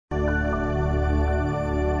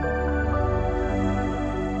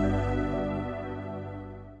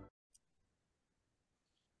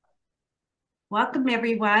Welcome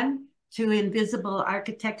everyone to Invisible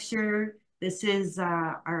Architecture. This is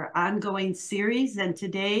our ongoing series, and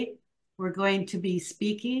today we're going to be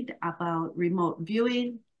speaking about remote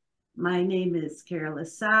viewing. My name is Carol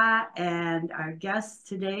Asa, and our guest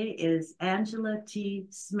today is Angela T.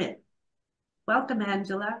 Smith. Welcome,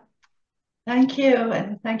 Angela. Thank you,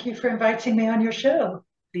 and thank you for inviting me on your show.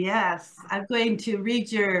 Yes, I'm going to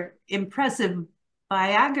read your impressive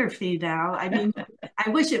biography now. I mean, I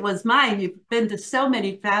wish it was mine. You've been to so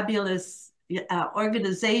many fabulous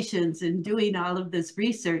organizations and doing all of this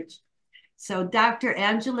research. So Dr.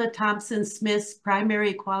 Angela Thompson Smith's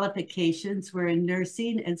primary qualifications were in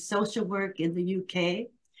nursing and social work in the UK.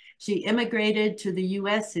 She immigrated to the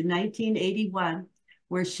US in 1981,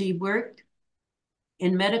 where she worked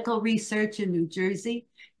in medical research in New Jersey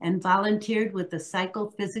and volunteered with the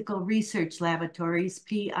Psychophysical Research Laboratories,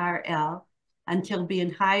 PRL, until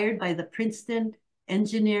being hired by the Princeton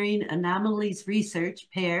Engineering Anomalies Research,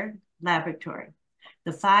 Pear Laboratory.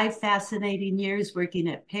 The 5 fascinating years working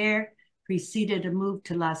at Pear preceded a move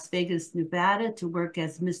to Las Vegas, Nevada to work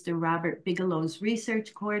as Mr. Robert Bigelow's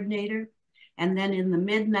research coordinator. And then in the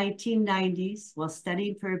mid-1990s, while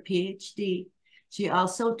studying for a PhD, she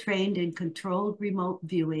also trained in controlled remote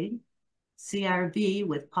viewing, CRV,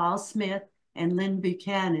 with Paul Smith and Lynn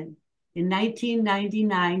Buchanan. In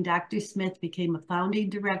 1999, Dr. Smith became a founding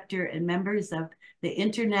director and members of the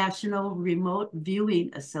International Remote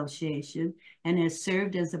Viewing Association and has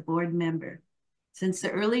served as a board member. Since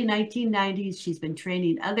the early 1990s, she's been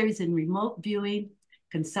training others in remote viewing,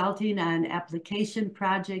 consulting on application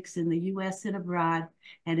projects in the US and abroad,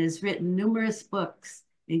 and has written numerous books,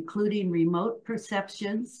 including Remote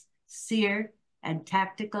Perceptions, SEER, and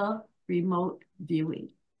Tactical Remote Viewing.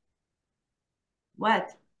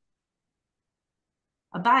 What?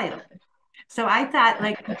 A bio. So I thought,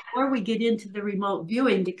 like, before we get into the remote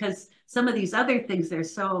viewing, because some of these other things are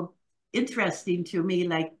so interesting to me,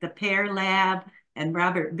 like the Pear Lab and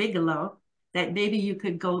Robert Bigelow, that maybe you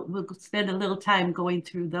could we'll spend a little time going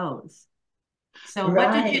through those. So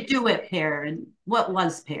what did you do at Pear, and what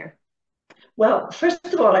was Pear? Well, first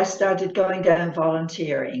of all, I started going down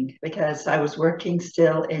volunteering because I was working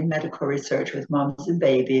still in medical research with moms and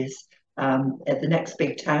babies at the next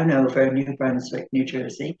big town over, New Brunswick, New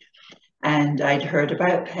Jersey. And I'd heard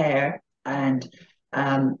about Pear, and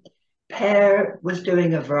Pear was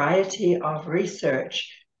doing a variety of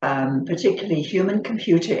research, particularly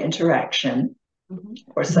human-computer interaction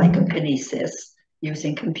or psychokinesis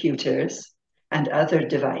using computers and other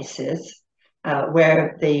devices.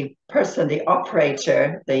 Where the person, the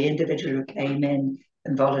operator, the individual who came in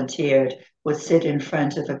and volunteered would sit in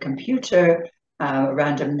front of a computer, a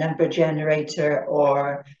random number generator,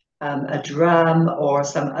 or a drum, or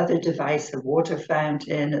some other device, a water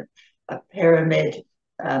fountain, a pyramid,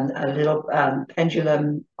 a little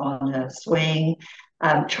pendulum on a swing,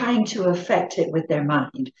 trying to affect it with their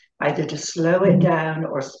mind, either to slow it down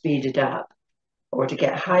or speed it up, or to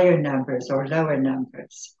get higher numbers or lower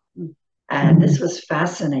numbers. And this was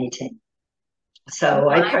fascinating. So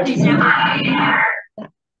I participated.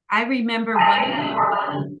 I remember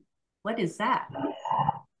what is that?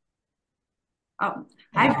 Oh,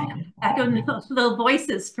 I don't know, little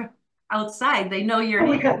voices from outside. They know you're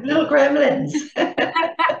we got little gremlins.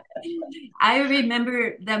 I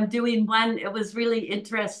remember them doing one, it was really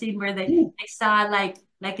interesting, where they saw like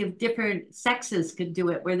if different sexes could do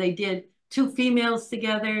it, where they did 2 females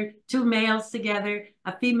together, 2 males together,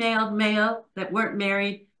 a female male that weren't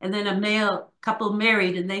married, and then a male couple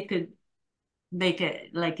married, and they could make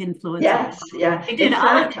it like influence. Yes, yeah. In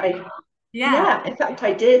fact,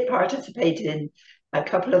 I did participate in a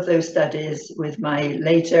couple of those studies with my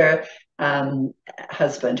later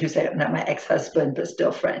husband, who's not my ex-husband, but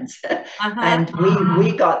still friends. And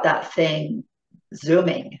we got that thing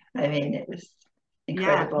zooming. I mean, it was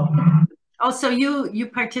incredible. Yeah. Oh, so you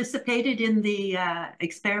participated in the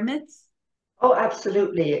experiments? Oh,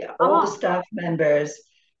 absolutely. All the staff members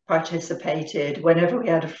participated whenever we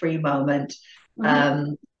had a free moment.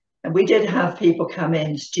 And we did have people come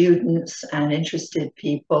in, students and interested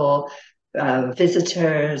people,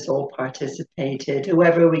 visitors all participated,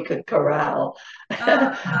 whoever we could corral.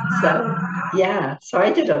 So, yeah, so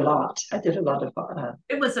I did a lot. I did a lot of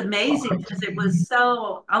it was amazing because it was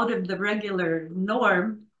so out of the regular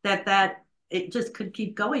norm that it just could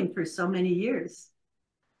keep going for so many years.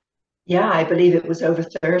 Yeah, I believe it was over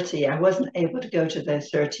 30. I wasn't able to go to their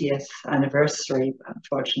 30th anniversary,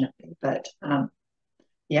 unfortunately, but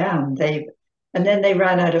yeah, and then they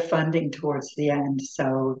ran out of funding towards the end,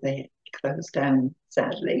 so they closed down,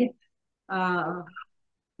 sadly.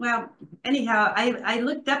 Well, anyhow, I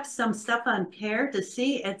looked up some stuff on Pear to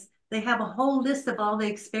see they have a whole list of all the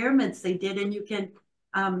experiments they did, and you can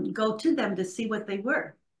go to them to see what they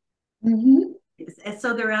were. Mm-hmm.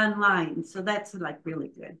 So they're online. So that's like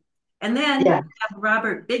really good. And then Yeah. you have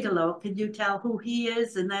Robert Bigelow. Can you tell who he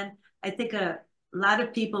is? And then I think a lot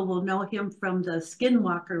of people will know him from the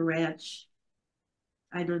Skinwalker Ranch.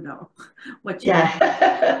 I don't know what you.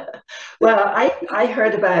 Yeah. Well, I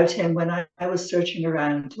heard about him when I was searching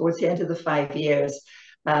around towards the end of the 5 years.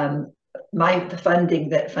 Um, the funding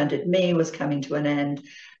that funded me was coming to an end,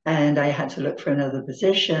 and I had to look for another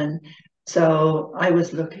position. So I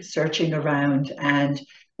was searching around, and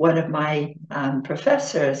one of my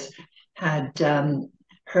professors had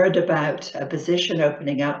heard about a position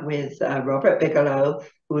opening up with Robert Bigelow,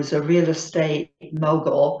 who was a real estate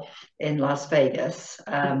mogul in Las Vegas.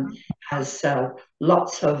 Has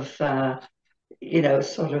lots of,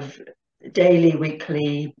 sort of daily,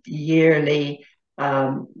 weekly, yearly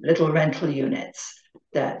little rental units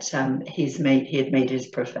that he had made his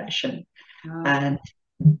profession. Oh. And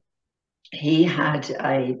he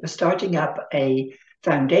was starting up a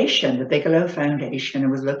foundation, the Bigelow Foundation,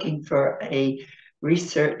 and was looking for a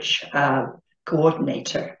research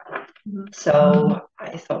coordinator. Mm-hmm. So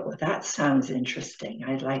I thought, well, that sounds interesting.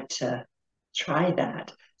 I'd like to try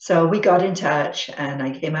that. So we got in touch, and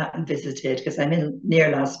I came out and visited, because I'm near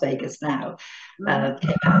Las Vegas now. Came out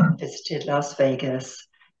and visited Las Vegas,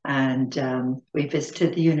 and we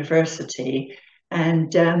visited the university,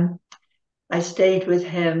 and I stayed with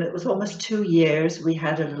him. It was almost 2 years. We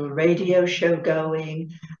had a little radio show going,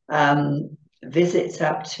 visits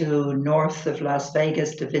up to north of Las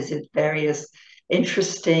Vegas to visit various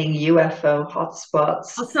interesting UFO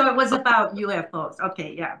hotspots. Oh, so it was about UFOs.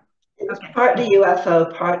 Okay, yeah. Okay. Partly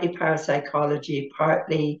UFO, partly parapsychology,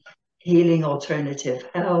 partly healing alternative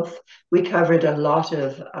health. We covered a lot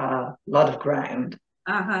of ground.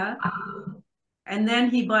 Uh-huh. And then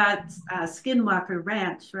he bought Skinwalker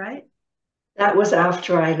Ranch, right? That was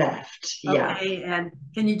after I left. Yeah. Okay, and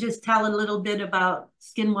can you just tell a little bit about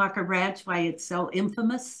Skinwalker Ranch, why it's so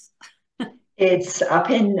infamous? It's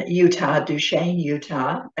up in Utah, Duchesne,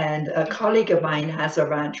 Utah, and a colleague of mine has a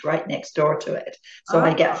ranch right next door to it. So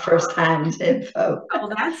I get firsthand info.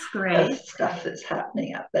 Oh, that's great. Stuff that's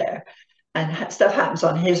happening up there. And stuff happens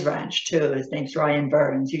on his ranch too. His name's Ryan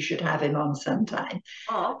Burns. You should have him on sometime.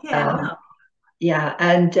 Oh, okay. Yeah,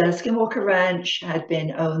 and Skinwalker Ranch had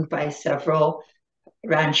been owned by several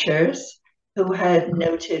ranchers who had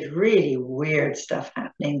noted really weird stuff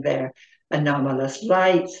happening there. Anomalous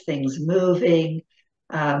lights, things moving,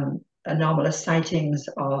 anomalous sightings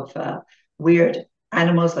of weird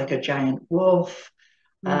animals like a giant wolf,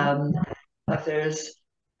 others.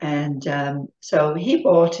 And so he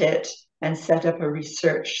bought it and set up a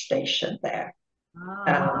research station there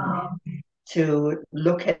to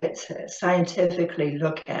scientifically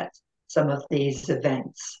look at some of these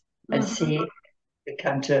events and see if we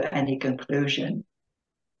come to any conclusion.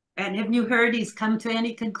 And have you heard he's come to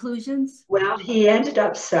any conclusions? Well, he ended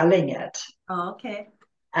up selling it. Oh, okay.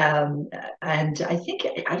 And I think,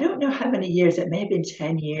 I don't know how many years, it may have been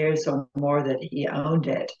 10 years or more that he owned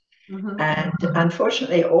it. And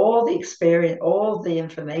unfortunately, all the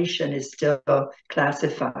information is still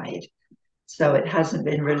classified. So it hasn't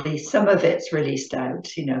been released. Some of it's released out,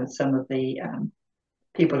 some of the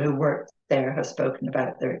people who worked there have spoken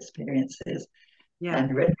about their experiences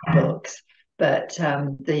and written books. But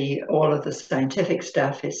all of the scientific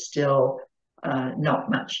stuff is still not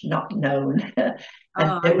known.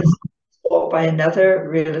 And it was bought by another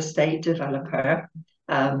real estate developer,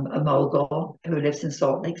 a mogul who lives in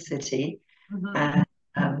Salt Lake City. And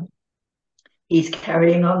he's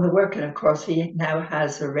carrying on the work. And of course, he now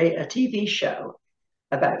has a TV show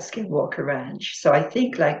about Skinwalker Ranch. So I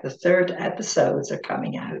think like the third episodes are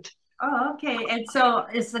coming out. Oh, okay. And so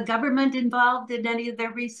is the government involved in any of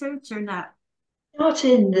their research or not? Not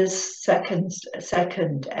in this second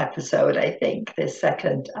episode, I think, this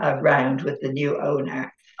second round with the new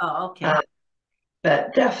owner. Oh, okay.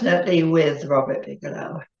 But definitely with Robert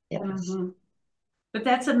Bigelow, yes. But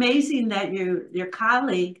that's amazing that your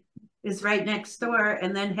colleague is right next door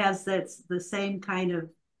and then has the same kind of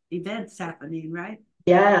events happening, right?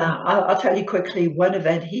 Yeah, I'll tell you quickly one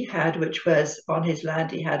event he had, which was on his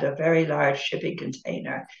land. He had a very large shipping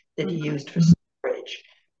container that he used for storage.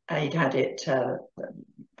 He'd had it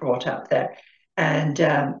brought up there. And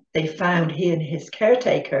he and his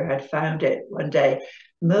caretaker had found it one day,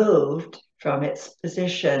 moved from its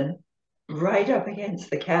position right up against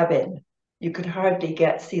the cabin. You could hardly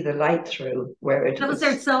see the light through where it was.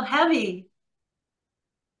 Those are so heavy.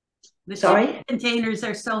 The shipping containers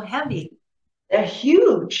are so heavy. They're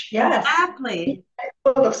huge, yes. Exactly.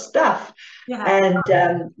 full of stuff. Yeah.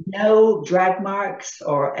 And no drag marks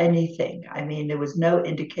or anything. I mean, there was no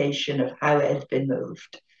indication of how it had been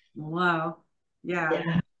moved. Wow. Yeah.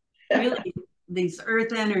 Yeah, Really, these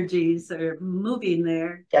earth energies are moving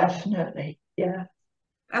there. definitely. Yeah.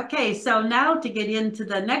 Okay, so now to get into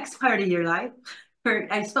the next part of your life,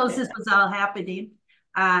 I suppose this was all happening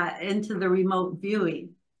into the remote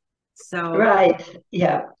viewing. So, Right.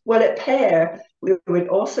 Yeah. Well, at Pear, we were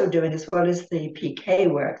also doing, as well as the PK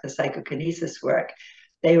work, the psychokinesis work,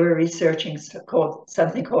 they were researching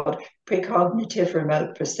something called precognitive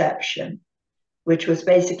remote perception, which was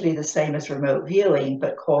basically the same as remote viewing,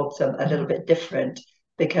 but called a little bit different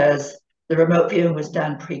because the remote viewing was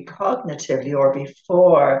done precognitively or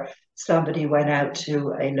before somebody went out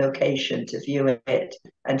to a location to view it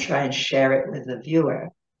and try and share it with the viewer.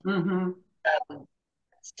 mm-hmm.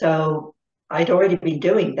 So I'd already been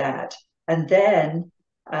doing that. And then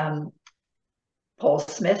Paul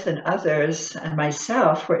Smith and others and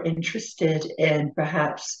myself were interested in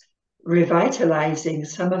perhaps revitalizing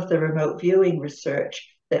some of the remote viewing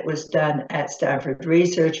research that was done at Stanford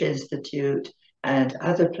Research Institute and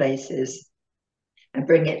other places and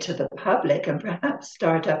bring it to the public and perhaps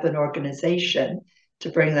start up an organization to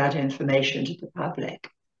bring that information to the public.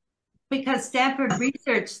 Because Stanford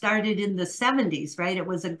Research started in the 70s, right? It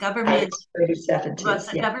was a government, early 70s, was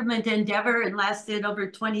a government endeavor and lasted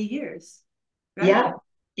over 20 years, right? Yeah,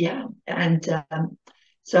 yeah. And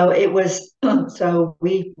so it was, so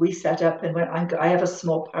we set up and I have a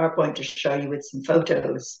small PowerPoint to show you with some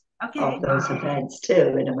photos of those events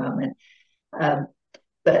too in a moment.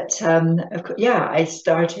 But yeah, I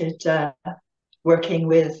started working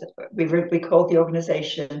with, we called the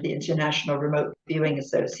organization the International Remote Viewing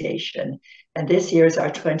Association. And this year is our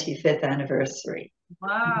 25th anniversary.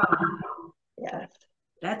 Wow. Yeah.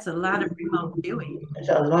 That's a lot of remote viewing. There's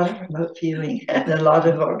a lot of remote viewing and a lot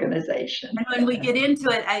of organization. And when we get into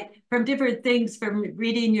it, from different things, from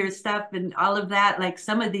reading your stuff and all of that, like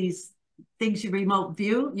some of these things you remote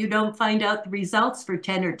view, you don't find out the results for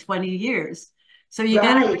 10 or 20 years. So you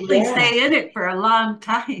got to really stay in it for a long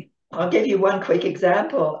time. I'll give you one quick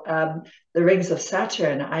example. The rings of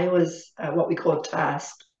Saturn, I was what we call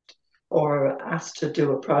tasked or asked to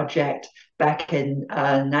do a project back in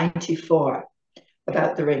 94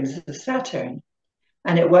 about the rings of Saturn.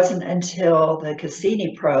 And it wasn't until the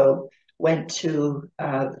Cassini probe went to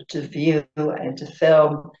view and to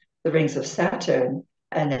film the rings of Saturn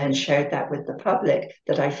and then shared that with the public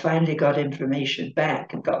that I finally got information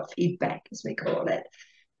back and got feedback, as we call it,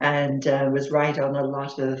 and was right on a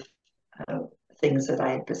lot of things that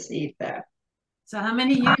I had perceived there. So how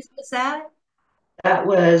many years was that? That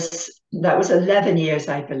was 11 years,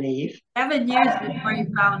 I believe. 11 years before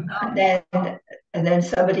you found out. And then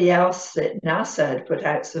somebody else at NASA had put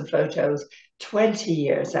out some photos 20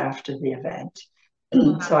 years after the event.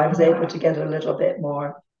 So I was able to get a little bit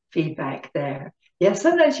more feedback there. Yeah,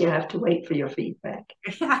 sometimes you have to wait for your feedback.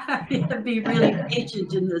 You have to be really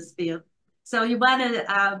patient in this field. So you want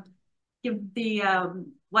to give the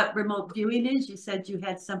what remote viewing is? You said you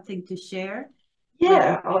had something to share.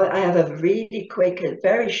 Yeah, I have a really quick,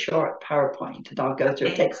 very short PowerPoint that I'll go through.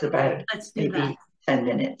 It takes about maybe 10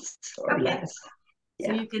 minutes or less.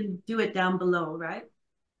 So you can do it down below, right?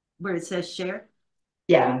 Where it says share?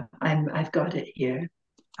 Yeah, I've got it here.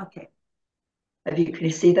 Okay. Can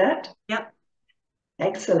you see that? Yep.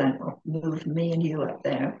 Excellent. I'll move me and you up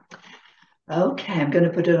there. Okay, I'm going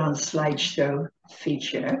to put it on slideshow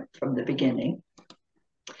feature from the beginning.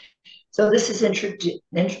 So this is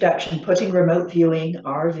introduction, putting remote viewing,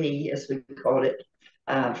 RV, as we call it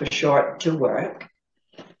for short, to work.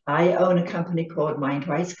 I own a company called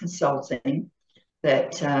Mindwise Consulting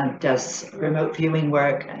that does remote viewing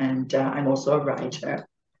work, and I'm also a writer.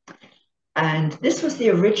 And this was the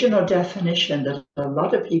original definition that a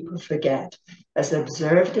lot of people forget. As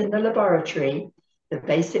observed in the laboratory, the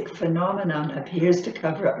basic phenomenon appears to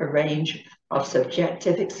cover a range of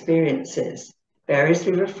subjective experiences,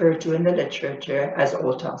 variously referred to in the literature as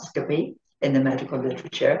autoscopy in the medical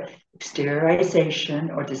literature, exteriorization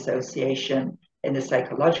or dissociation in the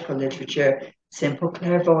psychological literature, simple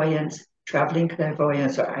clairvoyance, traveling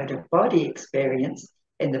clairvoyance, or out-of-body experience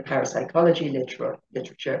in the parapsychology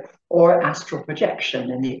literature, or astral projection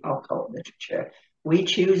in the occult literature. We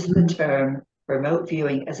choose the term remote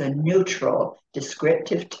viewing as a neutral,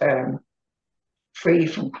 descriptive term, free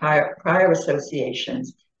from prior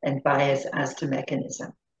associations and bias as to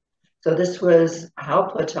mechanism. So this was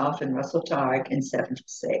Hal Puthoff and Russell Targ in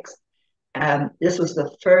 76. This was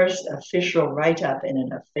the first official write-up in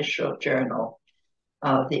an official journal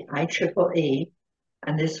of the IEEE,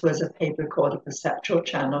 And this was a paper called A Perceptual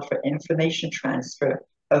Channel for Information Transfer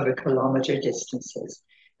over Kilometer Distances.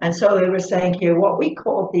 And so we were saying here, what we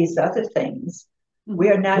called these other things, we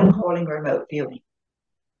are now calling remote viewing.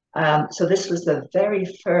 So this was the very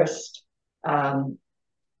first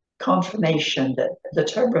confirmation that the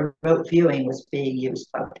term remote viewing was being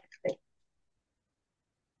used publicly.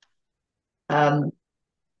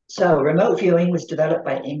 So remote viewing was developed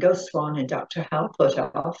by Ingo Swann and Dr. Hal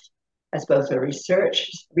Puthoff as both a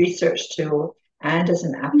research tool and as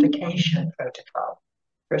an application protocol.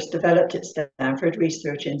 First developed at Stanford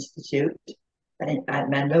Research Institute at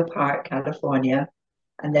Menlo Park, California,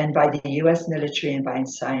 and then by the US military and by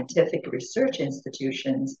scientific research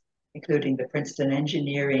institutions, including the Princeton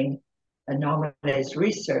Engineering Anomalies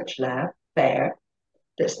Research Lab, PEAR,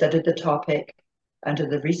 that studied the topic under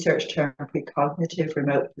the research term Precognitive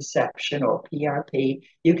Remote Perception, or PRP.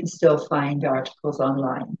 You can still find articles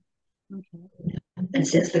online. Okay. And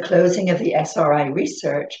since the closing of the SRI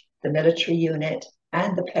research, the military unit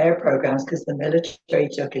and the PEAR programs, because the military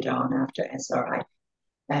took it on after SRI,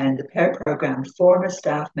 and the PEAR program, former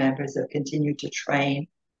staff members have continued to train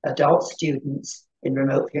adult students in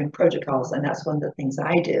remote viewing protocols. And that's one of the things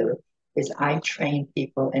I do, is I train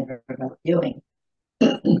people in remote viewing.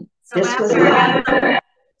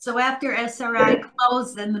 So after SRI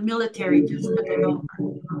closed, then the military just took it over.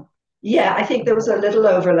 Yeah, I think there was a little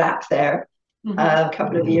overlap there, a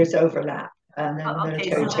couple of years overlap. And then the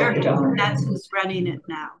military took it on. That's who's running it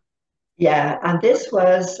now. Yeah, and this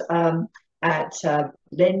was at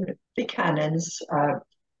Lynn Buchanan's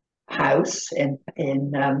house in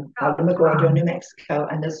Alamogordo, New Mexico,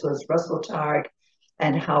 and this was Russell Targ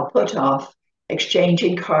and Hal Puthoff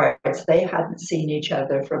exchanging cards. They hadn't seen each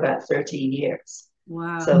other for about 13 years.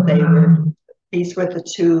 Wow. So these were the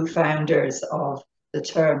two founders of the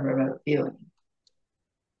term remote viewing.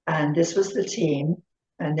 And this was the team.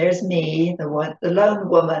 And there's me, the lone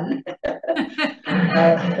woman.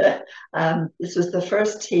 This was the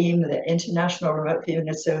first team, the International Remote Viewing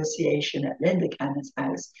Association at Lynn Buchanan's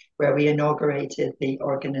house, where we inaugurated the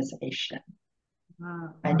organization.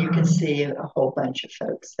 Wow. And you can see a whole bunch of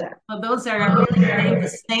folks there. Well, those are really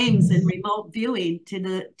famous names in remote viewing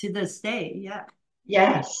to this day. Yeah.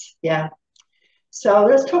 Yes. Yeah. So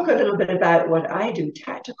let's talk a little bit about what I do,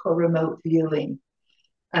 tactical remote viewing.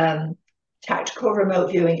 Tactical remote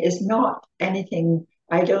viewing is not anything,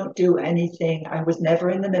 I don't do anything. I was never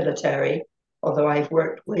in the military, although I've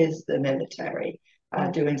worked with the military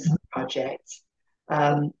doing some projects.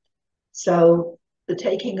 So the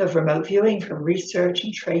taking of remote viewing from research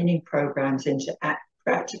and training programs into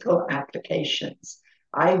practical applications.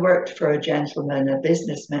 I worked for a gentleman, a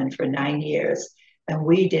businessman, for 9 years, and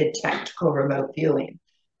we did tactical remote viewing,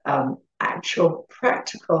 actual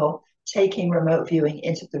practical taking remote viewing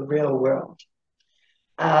into the real world.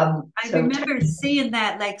 I remember seeing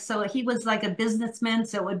that, like, so he was like a businessman,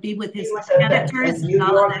 so it would be with his editors and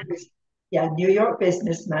all of that. Yeah, New York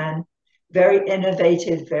businessman, very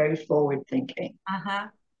innovative, very forward thinking.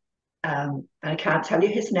 I can't tell you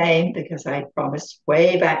his name because I promised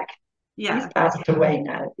way back. Yeah. He's passed away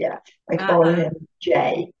now. Yeah, I call him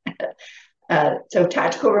Jay. So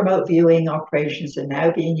tactical remote viewing operations are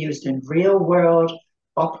now being used in real world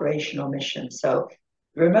operational missions. So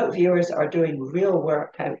remote viewers are doing real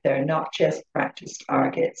work out there, not just practice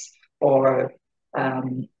targets or,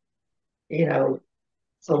 we're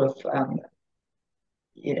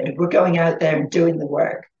going out there and doing the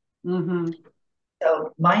work.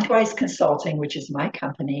 So Mindwise Consulting, which is my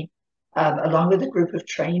company, along with a group of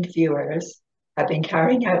trained viewers, have been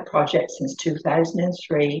carrying out projects since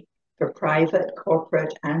 2003 for private,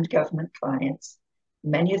 corporate, and government clients.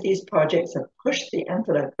 Many of these projects have pushed the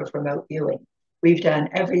envelope of remote viewing. We've done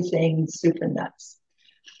everything super nuts.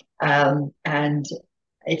 And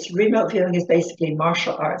it's remote viewing is basically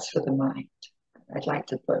martial arts for the mind. I'd like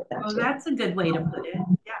to put that. Well, that's a good way to put it.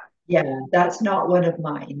 Yeah. Yeah, that's not one of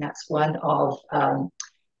mine. That's one of Joe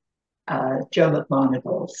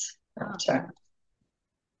McMonagle's terms.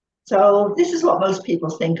 So this is what most people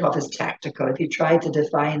think of as tactical. If you try to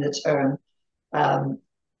define the term,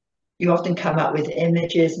 you often come up with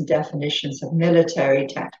images and definitions of military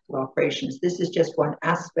tactical operations. This is just one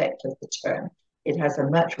aspect of the term. It has a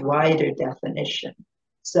much wider definition.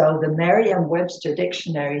 So the Merriam-Webster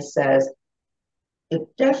dictionary says, the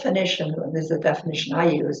definition, and this is a definition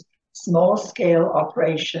I use, small-scale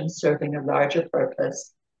operations serving a larger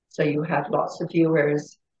purpose. So you have lots of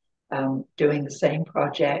viewers doing the same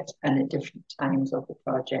project and at different times of the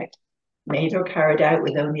project, made or carried out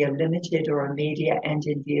with only a limited or immediate end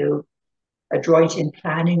in view, adroit in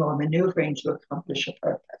planning or maneuvering to accomplish a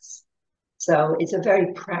purpose. So it's a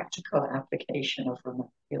very practical application of remote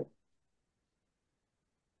viewing.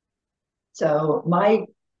 So my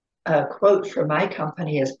quote from my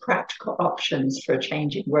company is practical options for a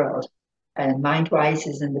changing world. And MindWise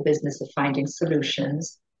is in the business of finding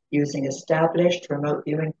solutions using established remote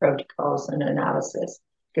viewing protocols and analysis.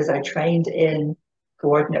 Because I trained in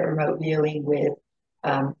coordinate remote viewing with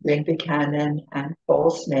Lynn Buchanan and Paul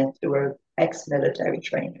Smith, who were ex-military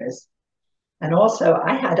trainers. And also,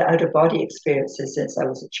 I had out-of-body experiences since I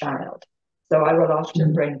was a child. So I will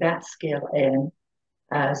often bring that skill in,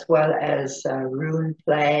 as well as rune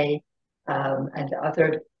play and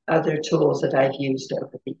other tools that I've used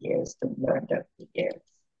over the years and learned over the years.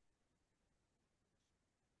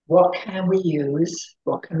 What can we use?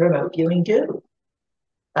 What can remote viewing do?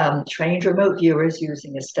 Trained remote viewers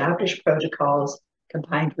using established protocols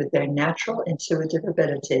combined with their natural intuitive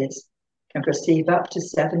abilities can perceive up to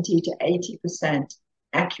 70 to 80%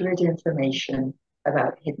 accurate information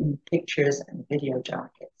about hidden pictures and video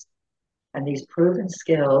jackets. And these proven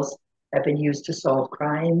skills have been used to solve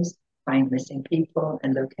crimes, find missing people,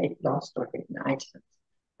 and locate lost or hidden items,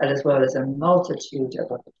 as well as a multitude of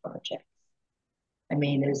other projects. I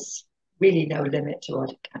mean, there's really no limit to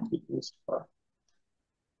what it can be used for.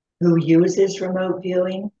 Who uses remote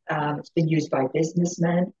viewing? It's been used by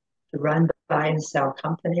businessmen to run, buy, and sell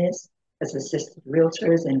companies, as assisted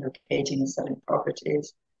realtors in locating and selling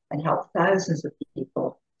properties, and help thousands of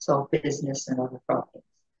people solve business and other problems.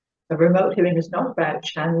 The remote viewing is not about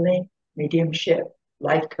channeling, mediumship,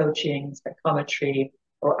 life coaching, psychometry,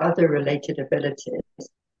 or other related abilities,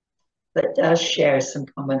 but does share some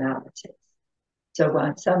commonalities. So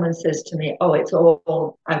when someone says to me, oh, it's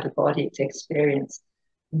all out-of-body experience,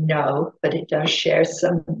 no, but it does share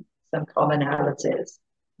some commonalities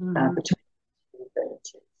between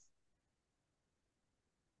abilities.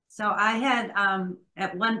 So I had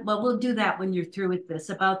at one, well, we'll do that when you're through with this,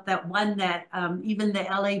 about that one that even the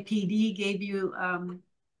LAPD gave you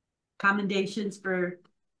commendations for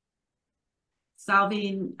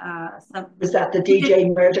solving some. Was that the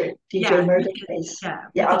DJ murder case? Yeah,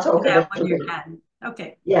 yeah, I'll talk about that when you're done.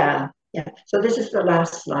 Okay. Yeah. So this is the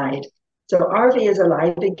last slide. So RV is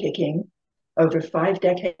alive and kicking. Over 5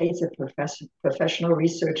 decades of professional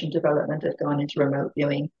research and development have gone into remote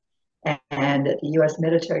viewing. And the US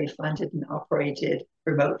military funded and operated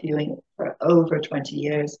remote viewing for over 20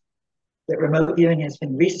 years. That remote viewing has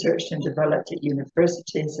been researched and developed at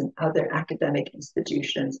universities and other academic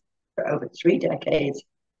institutions for over 3 decades.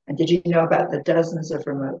 And did you know about the dozens of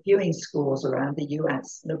remote viewing schools around the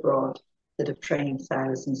US and abroad that have trained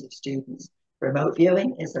thousands of students? Remote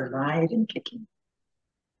viewing is alive and kicking.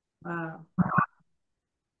 Wow.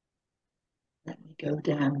 Let me go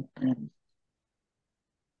down and.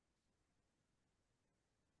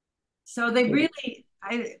 So they really,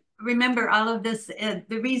 I remember all of this.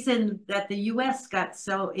 The reason that the US got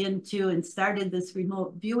so into and started this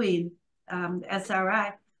remote viewing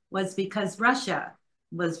SRI was because Russia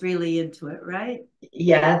was really into it, right?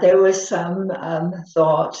 Yeah, there was some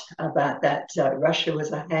thought about that Russia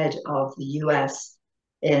was ahead of the US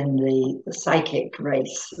in the psychic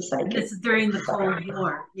race. This is during the Cold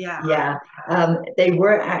War, yeah. Yeah, they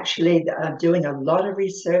were actually doing a lot of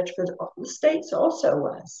research, but the States also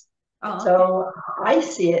was. Oh, okay. So I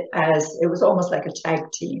see it as it was almost like a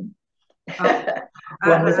tag team. Oh.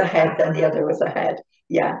 One was ahead, then the other was ahead.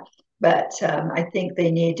 Yeah, but I think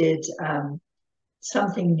they needed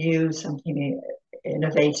something new, something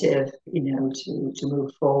innovative, to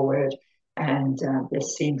move forward. And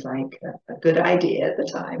this seemed like a good idea at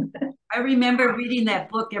the time. I remember reading that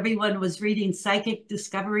book. Everyone was reading Psychic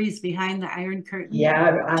Discoveries Behind the Iron Curtain.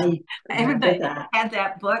 Yeah, everybody had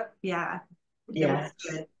that book. Yeah. Yeah.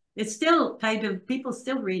 It's still kind of, people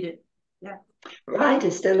still read it. Yeah. Right,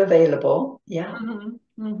 it's still available. Yeah.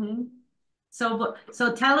 So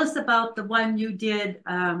tell us about the one you did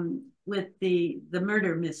with the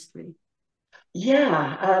murder mystery.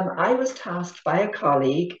 Yeah, I was tasked by a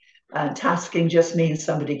colleague. Tasking just means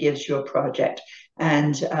somebody gives you a project.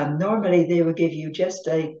 And normally they will give you just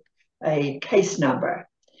a case number,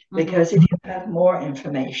 because if you have more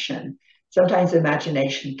information, sometimes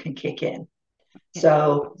imagination can kick in.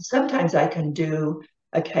 So sometimes I can do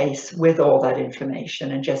a case with all that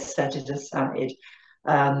information and just set it aside.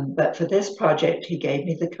 But for this project, he gave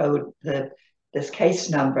me the code, this case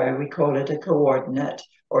number. We call it a coordinate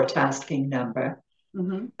or tasking number.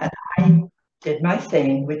 And I did my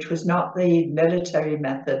thing, which was not the military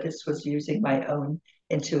method. This was using my own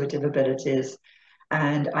intuitive abilities.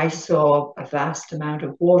 And I saw a vast amount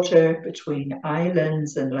of water between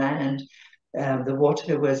islands and land. The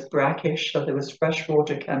water was brackish, so there was fresh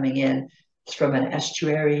water coming in. it's from an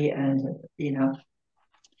estuary, and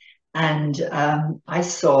and I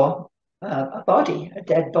saw a body, a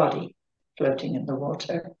dead body, floating in the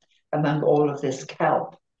water among all of this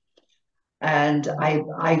kelp. And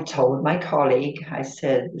I told my colleague, I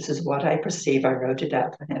said, this is what I perceive. I wrote it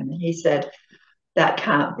out for him. And he said, that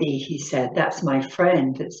can't be. He said, that's my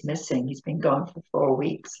friend that's missing. He's been gone for 4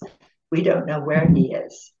 weeks. We don't know where he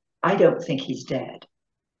is. I don't think he's dead.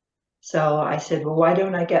 So I said, well, why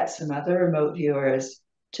don't I get some other remote viewers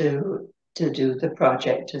to do the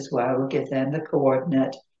project as well? We'll give them the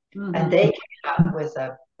coordinate. And they came up with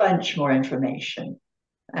a bunch more information,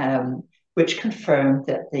 which confirmed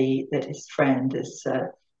that his friend, this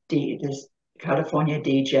California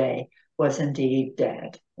DJ, was indeed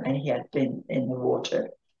dead, and he had been in the water.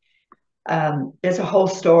 There's a whole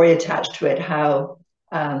story attached to it, how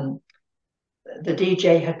the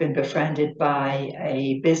DJ had been befriended by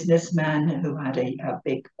a businessman who had a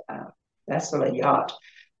big vessel, a yacht.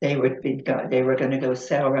 They were going to go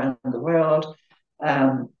sail around the world.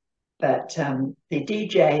 But the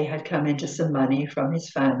DJ had come into some money from his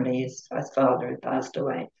family. His father had passed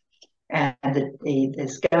away. And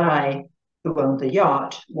this guy who owned the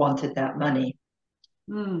yacht wanted that money.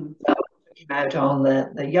 So he came out on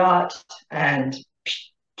the yacht and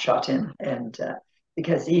shot him. And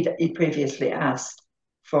because he'd previously asked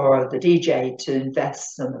for the DJ to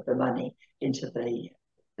invest some of the money into the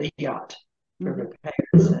yacht for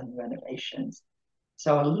repairs and renovations.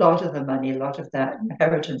 So a lot of the money, a lot of that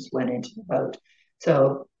inheritance went into the boat.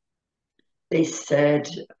 So they said,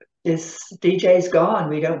 this DJ's gone.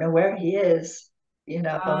 We don't know where he is.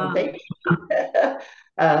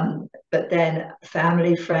 But then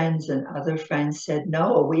family, friends, and other friends said,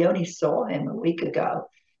 no, we only saw him a week ago.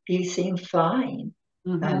 He seemed fine.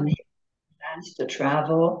 He plans to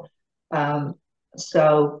travel.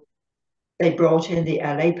 So they brought in the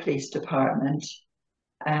LA Police Department,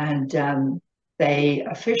 and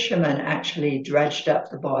a fisherman actually dredged up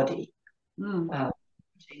the body, putting on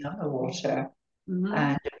the water,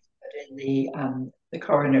 and put in the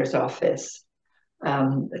coroner's office,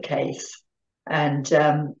 the case. And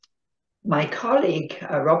my colleague,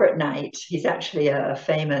 Robert Knight, he's actually a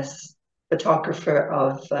famous photographer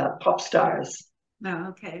of pop stars. Oh,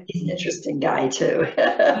 okay. He's an interesting guy too.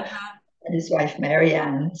 And his wife,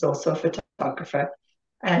 Marianne, is also a photographer.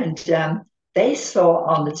 And they saw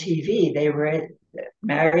on the TV,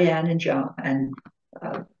 Marianne and John and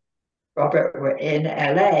Robert were in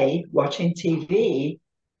LA watching TV,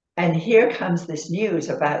 and here comes this news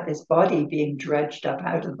about this body being dredged up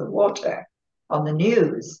out of the water on the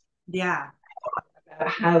news. Yeah. About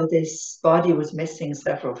how this body was missing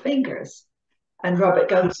several fingers. And Robert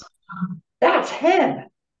goes, that's him.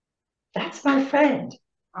 That's my friend.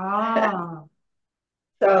 Oh.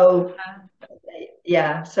 So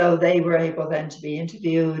so they were able then to be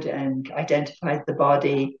interviewed and identified the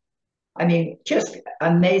body. I mean, just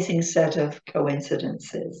amazing set of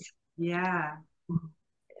coincidences. Yeah.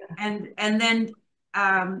 And then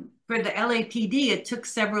for the LAPD, it took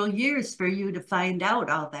several years for you to find out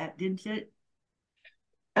all that, didn't it?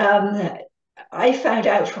 I found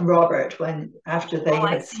out from Robert after they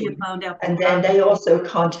had seen, found out. And then they also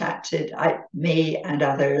contacted me and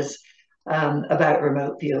others about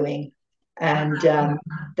remote viewing. And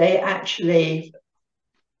they actually,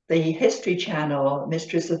 the History Channel,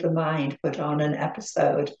 Mistress of the Mind, put on an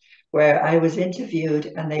episode where I was interviewed,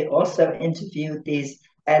 and they also interviewed these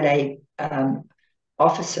LA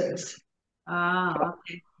officers,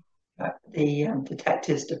 okay. The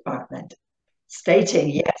detectives department, stating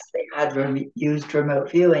yes, they had used remote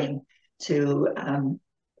viewing to,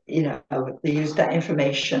 they used that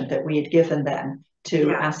information that we had given them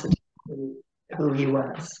to ascertain who he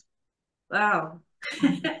was. Wow.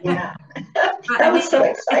 Yeah. That was so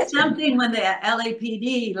exciting. It's something when the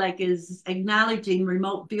LAPD is acknowledging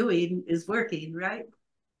remote viewing is working, right?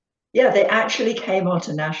 Yeah, they actually came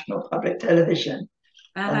onto national public television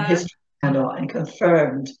on History Channel and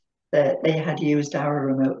confirmed that they had used our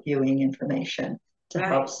remote viewing information to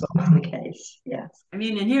help solve the case. Yes. I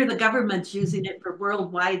mean, and here the government's using it for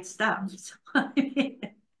worldwide stuff. So,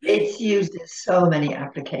 it's used in so many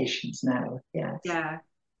applications now. Yes. Yeah.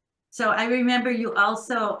 So I remember you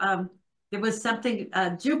also, there was something,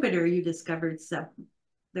 Jupiter, you discovered something.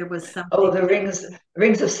 There was something. Oh, the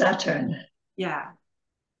rings of Saturn. Yeah.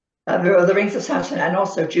 The rings of Saturn and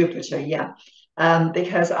also Jupiter, yeah.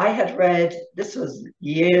 Because I had read, this was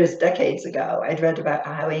decades ago, I'd read about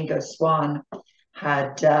how Ingo Swann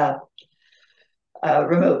had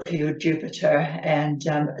remote viewed Jupiter and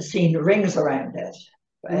seen rings around it.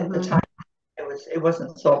 But at the time, it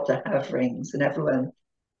wasn't thought to have rings, and everyone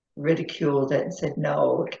ridiculed it and said,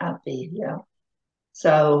 no, it can't be,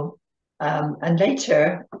 So, and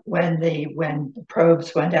later when the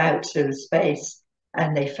probes went out to space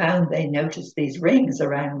and they noticed these rings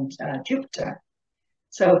around Jupiter.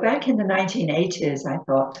 So back in the 1980s, I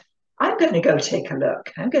thought, I'm going to go take a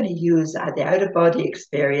look. I'm going to use the out-of-body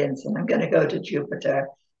experience, and I'm going to go to Jupiter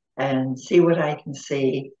and see what I can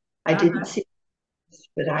see. I didn't see,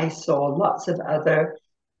 but I saw lots of other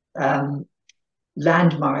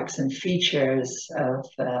landmarks and features of.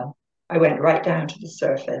 I went right down to the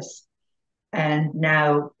surface, and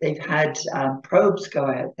now they've had probes go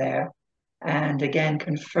out there, and again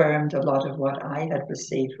confirmed a lot of what I had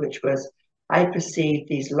perceived, which was I perceived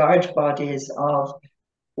these large bodies of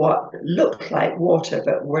what looked like water,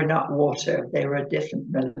 but were not water. They were a different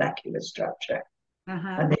molecular structure.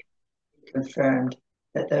 And they confirmed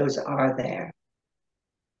that those are there.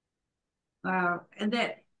 Wow. And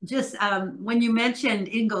that just when you mentioned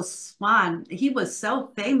Ingo Swann, he was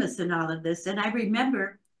so famous in all of this. And I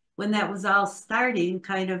remember when that was all starting,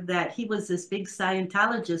 kind of that he was this big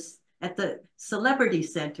Scientologist at the Celebrity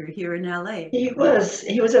Center here in LA. He was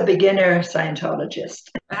a beginner Scientologist.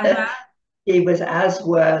 He was, as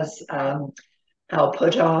was Hal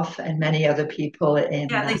Puthoff and many other people in.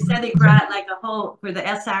 Yeah, they said they brought like a whole, for the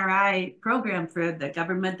SRI program for the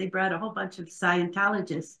government, they brought a whole bunch of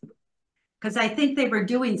Scientologists. Because I think they were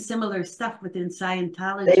doing similar stuff within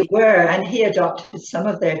Scientology. They were, and he adopted some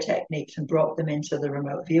of their techniques and brought them into the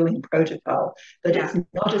remote viewing protocol. But it's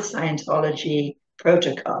not a Scientology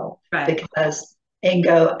protocol, because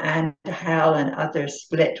Ingo and Hal and others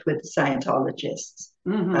split with the Scientologists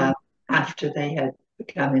after they had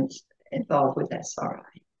become involved with SRI.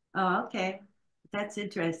 Oh, okay. That's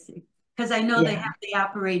interesting. Because I know they have the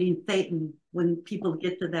operating thetan when people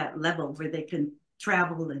get to that level where they can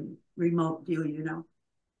travel and remote view,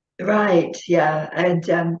 Right, yeah. And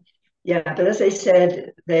but as I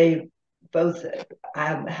said, they both,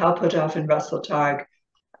 Hal Puthoff and Russell Targ,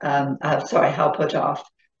 Hal Puthoff,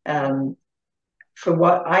 from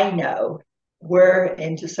what I know, were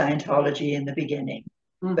into Scientology in the beginning,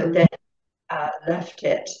 but then left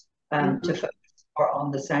it to focus more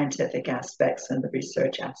on the scientific aspects and the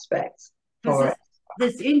research aspects.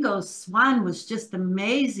 This Ingo Swann was just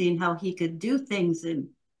amazing how he could do things and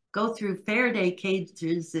go through Faraday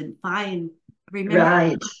cages and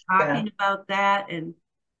remember talking about that. And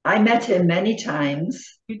I met him many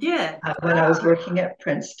times. You did? When I was working at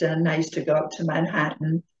Princeton, I used to go up to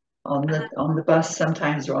Manhattan on the bus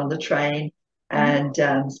sometimes, or on the train, and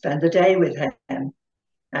spend the day with him.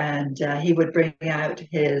 And he would bring out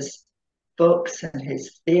his books and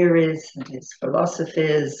his theories and his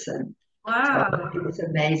philosophies, and it was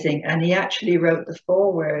amazing. And he actually wrote the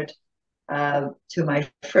foreword to my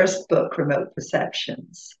first book, Remote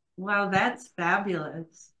Perceptions. Wow, that's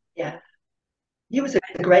fabulous. Yeah. He was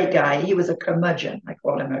a great guy. He was a curmudgeon. I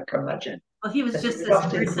call him a curmudgeon. Well, he was just this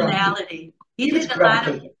personality. He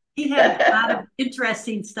had a lot of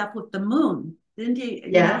interesting stuff with the moon, didn't he?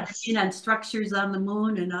 Yes. On structures on the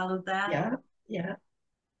moon and all of that. Yeah, yeah.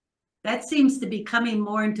 That seems to be coming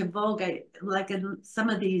more into vogue. Like in some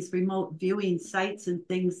of these remote viewing sites and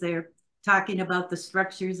things, they're talking about the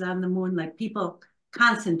structures on the moon, like people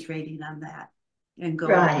concentrating on that and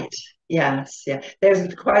going. Right. Yes. Yeah.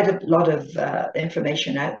 There's quite a lot of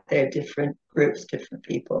information out there. Different groups, different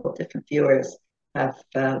people, different viewers have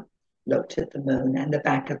looked at the moon and the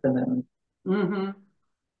back of the moon.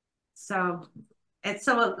 So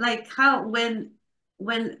like how when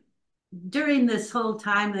during this whole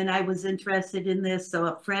time that I was interested in this, so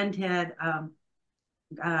a friend had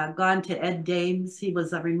gone to Ed Dames. He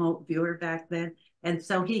was a remote viewer back then. And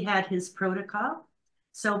so he had his protocol.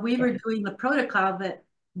 So we were doing the protocol, but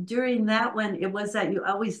during that one, it was that you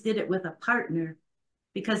always did it with a partner,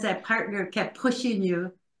 because that partner kept pushing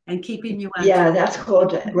you and keeping you on. Yeah, that's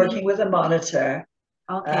called working with a monitor.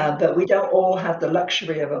 Okay. But we don't all have the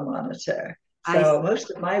luxury of a monitor. So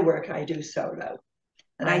most of my work I do solo.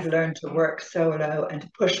 And I've learned to work solo and to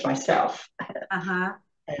push myself.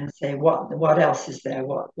 And say, what else is there?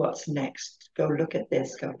 What's next? Go look at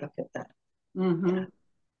this, go look at that. Yeah.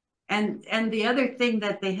 And the other thing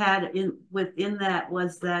that they had within that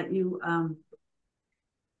was that you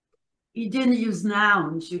didn't use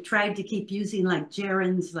nouns. You tried to keep using like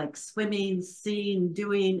gerunds, like swimming, seeing,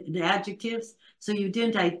 doing, and adjectives. So you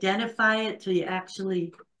didn't identify it till you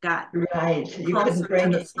actually got right. You couldn't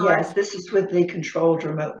bring it. Yes, this is with the controlled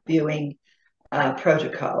remote viewing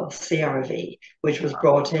protocol, CRV, which was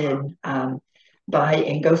brought in by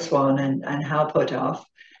Ingo Swann and Hal Puthoff,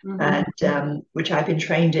 and which I've been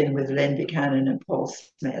trained in with Lynn Buchanan and Paul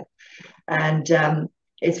Smith. And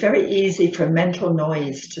it's very easy for mental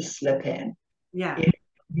noise to slip in. Yeah.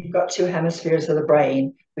 We've got two hemispheres of the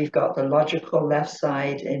brain. We've got the logical left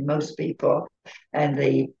side in most people, and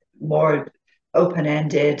the more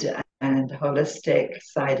open-ended and holistic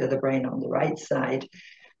side of the brain on the right side.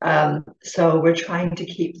 So we're trying to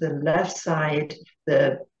keep the left side,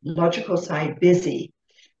 the logical side, busy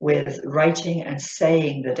with writing and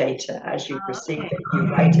saying the data as you perceive it. You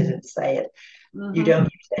write it and say it. You don't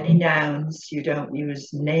use any nouns. You don't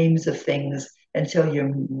use names of things until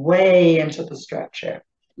you're way into the structure,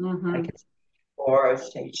 like it's 4 or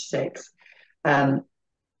stage 6. And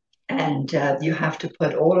you have to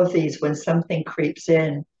put all of these when something creeps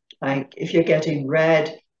in, like if you're getting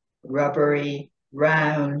red, rubbery,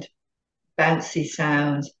 round, bouncy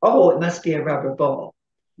sounds, oh, it must be a rubber ball.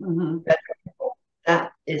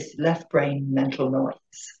 That is left brain mental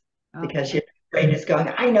noise, because your brain is going,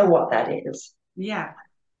 I know what that is. Yeah.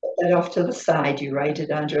 Put that off to the side. You write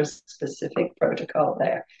it under a specific protocol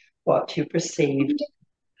there, what you perceived,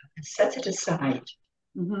 and set it aside.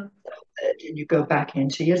 And you go back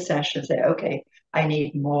into your session and say, okay, I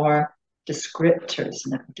need more descriptors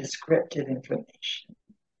now, descriptive information.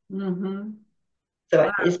 So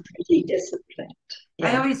it's pretty disciplined.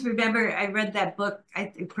 Yeah. I always remember I read that book,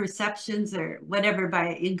 Perceptions or whatever,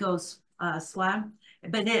 by Ingo Swann,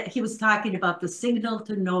 but he was talking about the signal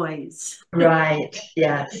to noise. Right,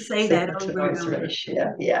 yes. You say that over and over.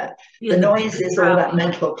 Ratio, yeah. The noise is all that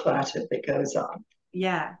mental clutter that goes on.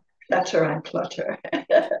 Yeah. Clutter and clutter.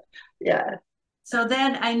 Yeah. So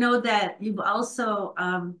then I know that you've also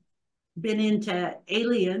been into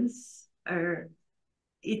aliens or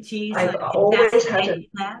ETs. I've always had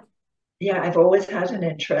I've always had an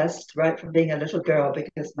interest right from being a little girl,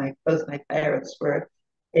 because both my parents were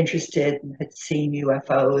interested and had seen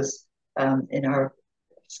UFOs in our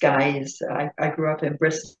skies. I grew up in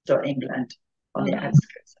Bristol, England, on the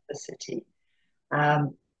outskirts of the city.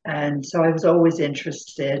 And so I was always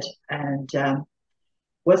interested, and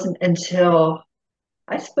wasn't until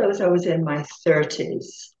I suppose I was in my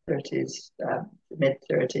 30s,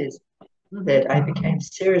 mid-30s, that I became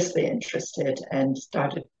seriously interested and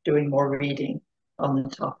started doing more reading on the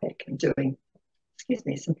topic and doing,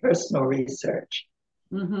 some personal research.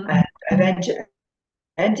 And I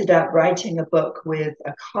ended up writing a book with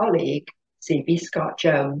a colleague, C.B. Scott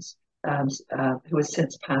Jones, who has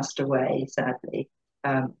since passed away, sadly,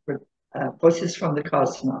 Voices from the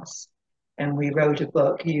Cosmos. And we wrote a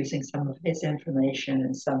book using some of his information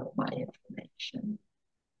and some of my information.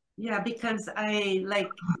 Yeah, because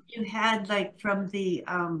you had from the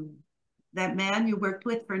that man you worked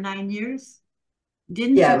with for 9 years,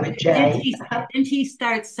 didn't you? With Jay. Didn't he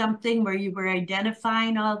start something where you were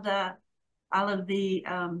identifying all of the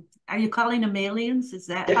are you calling them aliens? Is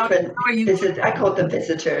that how are you? I call them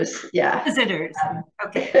visitors. Yeah. Visitors.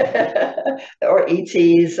 Okay. Or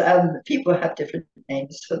ETs. People have different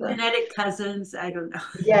names for them. Genetic cousins. I don't know.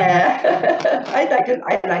 Yeah. I like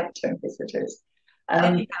the term visitors.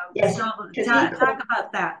 Yes. So talk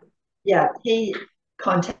about that. Yeah, he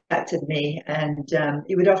contacted me, and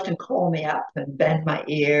he would often call me up and bend my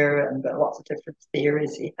ear, and lots of different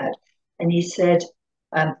theories he had. And he said,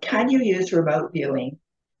 can you use remote viewing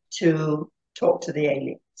to talk to the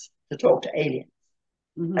aliens,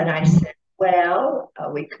 And I said, well,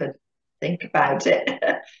 we could think about it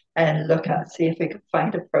and see if we could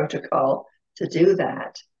find a protocol to do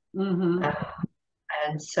that.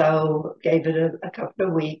 And so gave it a couple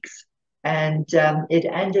of weeks, and it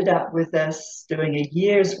ended up with us doing a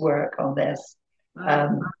year's work on this.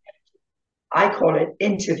 I call it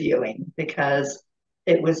interviewing, because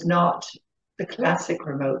it was not the classic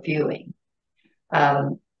remote viewing.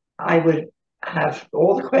 I would have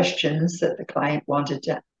all the questions that the client wanted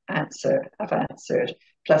to have answered,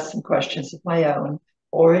 plus some questions of my own,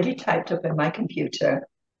 already typed up in my computer.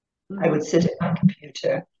 I would sit at my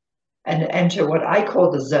computer and enter what I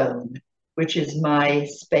call the zone, which is my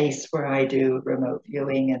space where I do remote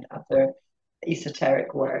viewing and other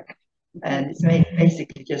esoteric work. And it's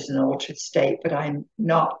basically just an altered state, but I'm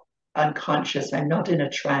not unconscious. I'm not in a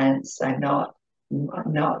trance. I'm not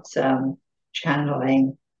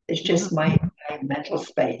channeling. It's just my mental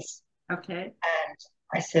space. Okay. And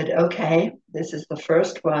I said, okay, this is the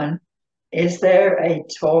first one. Is there a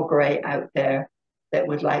tall gray out there that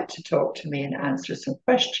would like to talk to me and answer some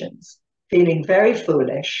questions? Feeling very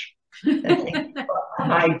foolish and thinking, what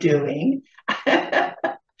am I doing?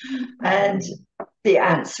 And the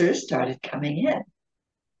answers started coming in.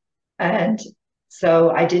 And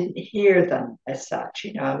so I didn't hear them as such,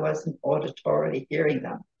 I wasn't auditorily hearing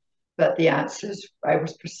them, but the answers I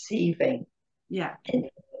was perceiving in a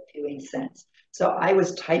viewing sense. So I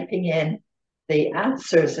was typing in the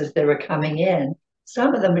answers as they were coming in,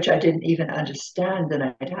 some of them which I didn't even understand, and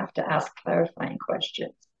I'd have to ask clarifying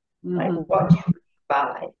questions. Like, what do you mean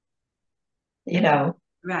by? You know,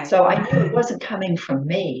 Right. so I knew it wasn't coming from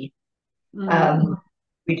me.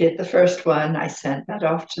 We did the first one. I sent that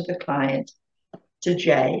off to the client, to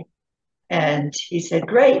Jay, and he said,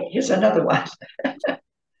 great, here's another one.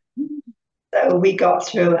 So we got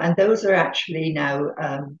through, and those are actually now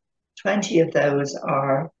 20 of those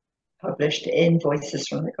are published in Voices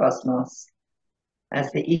from the Cosmos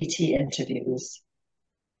as the ET interviews,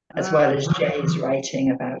 as well as Jay's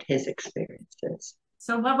writing about his experiences.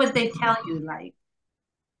 So what would they tell you like?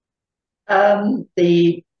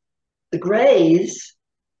 The Greys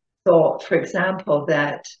thought, for example,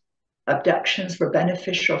 that abductions were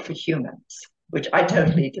beneficial for humans, which I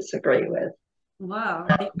totally disagree with. Wow,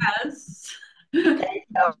 because they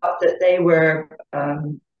thought that they were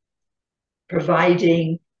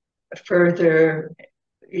providing further,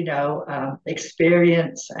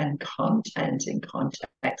 experience and content and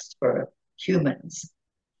context for humans,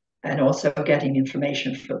 and also getting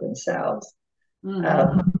information for themselves.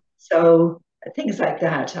 So things like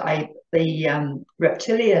that. The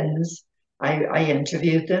reptilians, I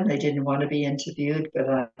interviewed them. They didn't want to be interviewed,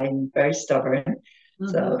 but I'm very stubborn.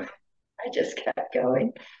 So I just kept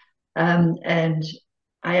going. And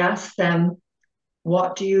I asked them,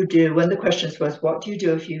 what do you do? One of the questions was, what do you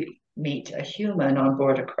do if you meet a human on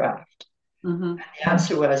board a craft? And the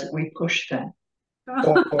answer was, we push them,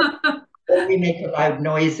 or we make a loud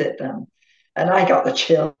noise at them. And I got the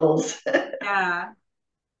chills. Yeah.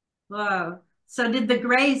 Wow. So did the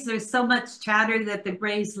Greys, there's so much chatter that the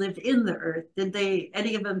Greys live in the earth. Did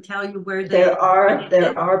any of them tell you where there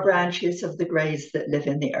are branches of the Greys that live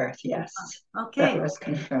in the earth, yes. Okay. That was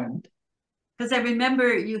confirmed. Because I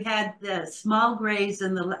remember you had the small Greys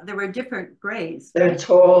and there were different Greys. There are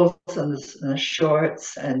talls and the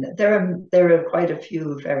shorts, and there are quite a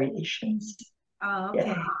few variations. Oh, okay.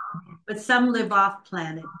 Yeah. But some live off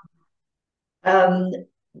planet.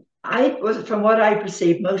 From what I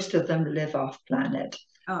perceive, most of them live off planet.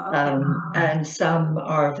 Oh, okay. And some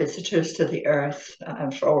are visitors to the earth,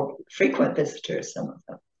 for frequent visitors, some of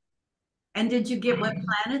them. And did you get what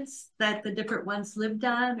planets that the different ones lived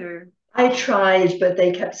on, or? I tried, but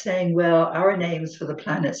they kept saying, well, our names for the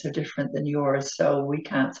planets are different than yours, so we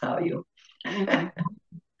can't tell you.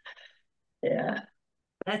 Yeah.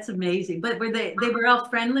 That's amazing. But they were all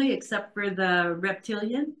friendly except for the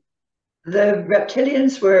reptilian? The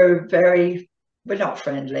reptilians were not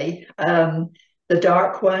friendly. The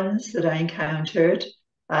dark ones that I encountered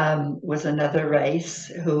was another race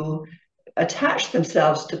who attached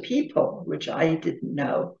themselves to people, which I didn't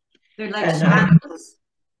know. They're like shadows.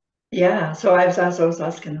 Yeah, so as I was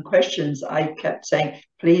asking the questions, I kept saying,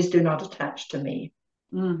 please do not attach to me.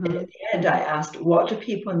 And at the end, I asked, what do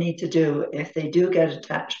people need to do if they do get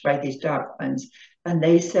attached by these dark ones? And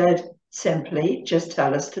they said, simply, just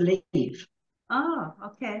tell us to leave. Oh,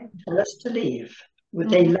 okay. Tell us to leave.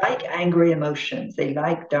 They like angry emotions. They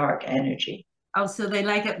like dark energy. Oh, so they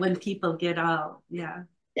like it when people get all, yeah,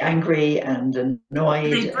 angry and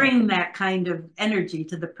annoyed. They bring that kind of energy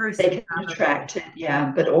to the person. They can attract it,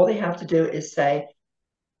 yeah. But all they have to do is say,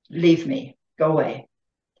 leave me, go away.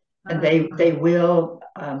 And they will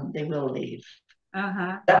leave.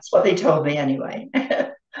 That's what they told me anyway.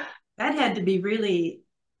 That had to be really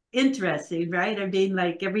interesting, right? I mean,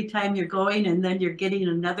 like every time you're going and then you're getting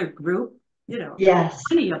another group, yes,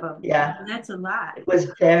 20 of them. Yeah, and that's a lot. It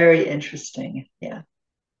was very interesting. Yeah,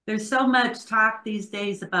 there's so much talk these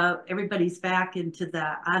days about everybody's back into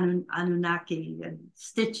the Anunnaki and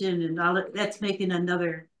stitching and all that. That's making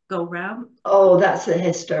another go round. Oh, that's the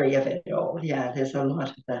history of it all. Yeah, there's a lot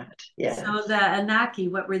of that. Yeah. So the Anunnaki,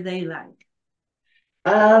 what were they like?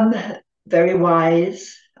 Very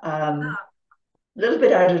wise. A little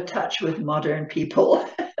bit out of touch with modern people.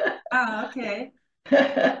 Oh, okay.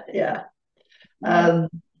 Yeah. And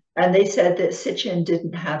they said that Sitchin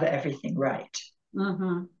didn't have everything right.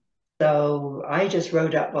 So I just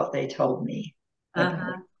wrote up what they told me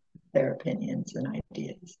about their opinions and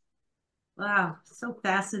ideas. Wow, so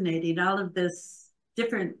fascinating. All of this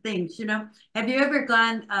different things, Have you ever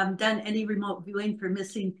done any remote viewing for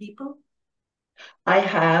missing people? I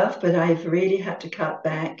have, but I've really had to cut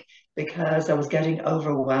back because I was getting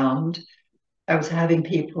overwhelmed. I was having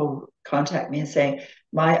people contact me and saying,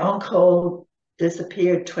 my uncle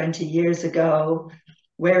disappeared 20 years ago.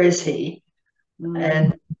 Where is he?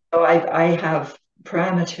 And so I have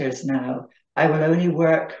parameters now. I will only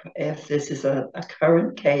work if this is a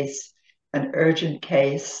current case, an urgent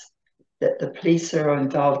case, that the police are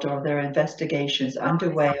involved or their investigations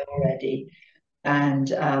underway already. and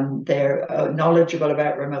they're knowledgeable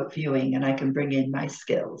about remote viewing, and I can bring in my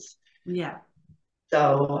skills. Yeah.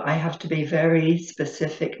 So I have to be very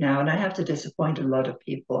specific now, and I have to disappoint a lot of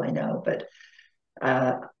people, I know, but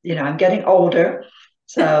I'm getting older,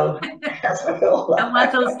 so as we all I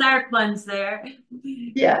want are. those dark ones there.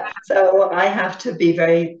 Yeah, so I have to be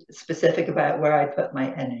very specific about where I put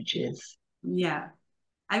my energies. Yeah.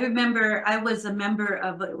 I remember I was a member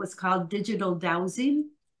of it was called digital dowsing.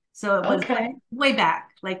 So it was like Okay, way back,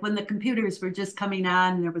 like when the computers were just coming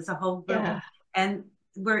on and there was a whole group. yeah. And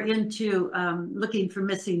we're into looking for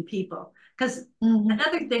missing people. Because Mhm.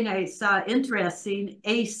 another thing I saw interesting,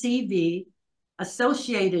 ACV,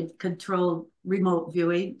 associated controlled remote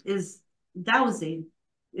viewing, is dowsing,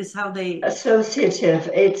 is how they Associative,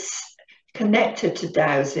 it's connected to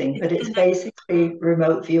dowsing, but it's connect. basically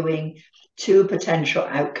remote viewing two potential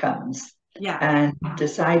outcomes Yeah. and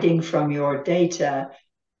deciding from your data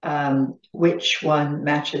which one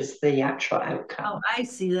matches the actual Oh, outcome. I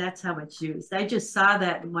see. That's how it's used. I just saw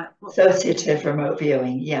that and went, Associative remote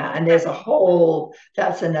viewing, yeah. And that's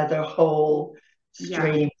another whole yeah.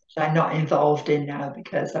 stream I'm not involved in now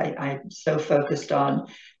because I'm so focused on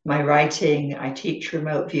my writing. I teach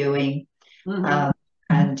remote viewing Mm-hmm. um,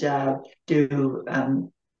 and do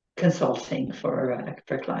consulting for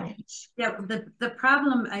clients. Yeah, the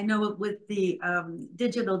problem I know with the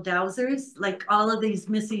digital dowsers, like all of these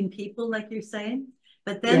missing people, like you're saying,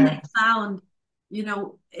 but then they Yeah, found,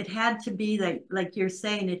 it had to be like you're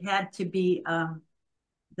saying, it had to be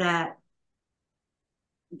that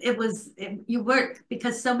you work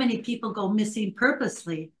because so many people go missing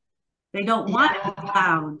purposely. They don't want to be yeah,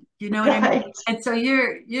 found. You know what I mean? right. And so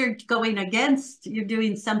you're going against, you're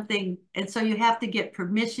doing something, and so you have to get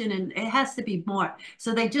permission, and it has to be more.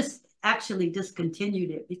 So they just actually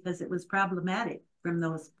discontinued it because it was problematic from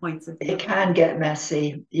those points of It view. can get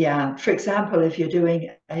messy. Yeah. For example, if you're doing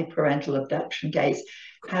a parental abduction case,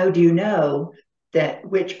 how do you know that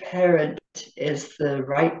which parent is the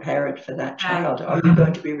right parent for that Right. child? Are you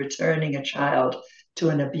going to be returning a child to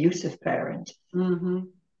an abusive parent? Mm-hmm.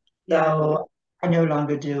 Yeah. So I no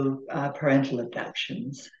longer do parental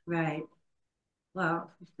abductions. Right.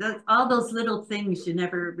 Well, all those little things you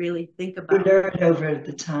never really think You about. learn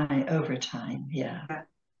over time. Yeah. Yeah.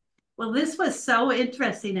 Well, this was so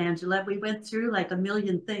interesting, Angela. We went through like a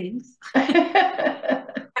million things,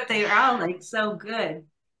 but they are all like so good.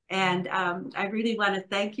 And I really want to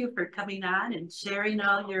thank you for coming on and sharing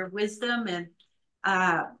all your wisdom. And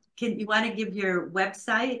uh, can you want to give your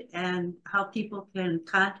website and how people can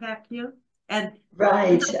contact you? And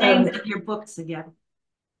Right. the names of your books again.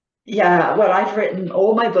 Yeah, well, I've written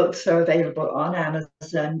all my books are available on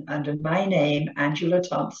Amazon under my name, Angela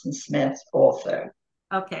Thompson Smith, author.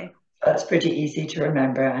 Okay. That's pretty easy to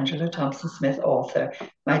remember, Angela Thompson Smith, author.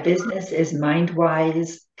 My Okay. business is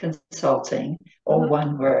Mindwise Consulting, all Mm-hmm.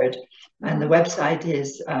 one word. And the Mm-hmm. website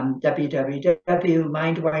is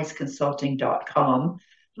www.mindwiseconsulting.com,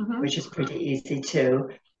 Mm-hmm. which is pretty easy too.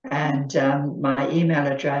 And my email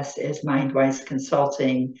address is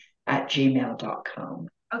mindwiseconsulting@gmail.com.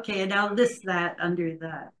 Okay. And I'll list that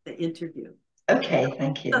under the interview. Okay,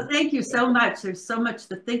 thank So you. thank you so much. There's so much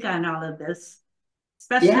to think on all of this,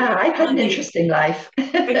 especially Yeah, I've had an holiday. interesting life.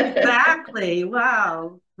 Exactly.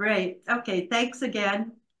 Wow. Great. Okay. Thanks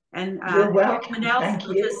again. And You're everyone welcome. else, Thank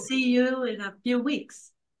we'll you. just see you in a few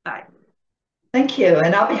weeks. Bye. Thank you.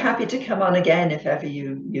 And I'll be happy to come on again if ever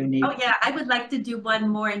you Oh, need. yeah. I would like to do one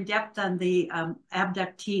more in depth on the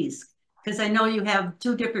abductees because I know you have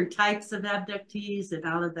two different types of abductees and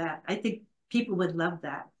all of that. I think people would love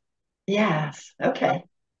that. Yes. Okay.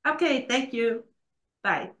 Okay. Thank you.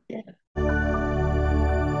 Bye. Yeah.